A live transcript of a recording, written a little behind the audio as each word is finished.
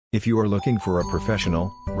If you are looking for a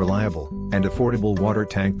professional, reliable, and affordable water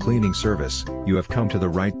tank cleaning service, you have come to the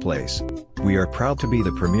right place. We are proud to be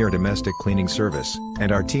the premier domestic cleaning service,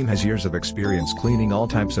 and our team has years of experience cleaning all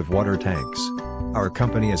types of water tanks. Our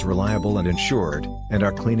company is reliable and insured, and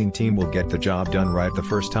our cleaning team will get the job done right the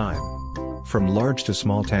first time. From large to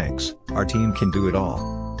small tanks, our team can do it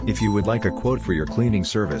all. If you would like a quote for your cleaning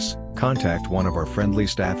service, contact one of our friendly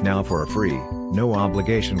staff now for a free,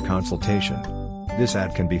 no-obligation consultation. This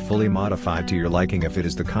ad can be fully modified to your liking if it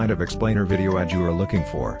is the kind of explainer video ad you are looking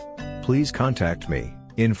for. Please contact me,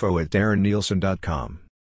 info@darrennielsen.com.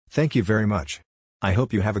 Thank you very much. I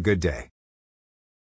hope you have a good day.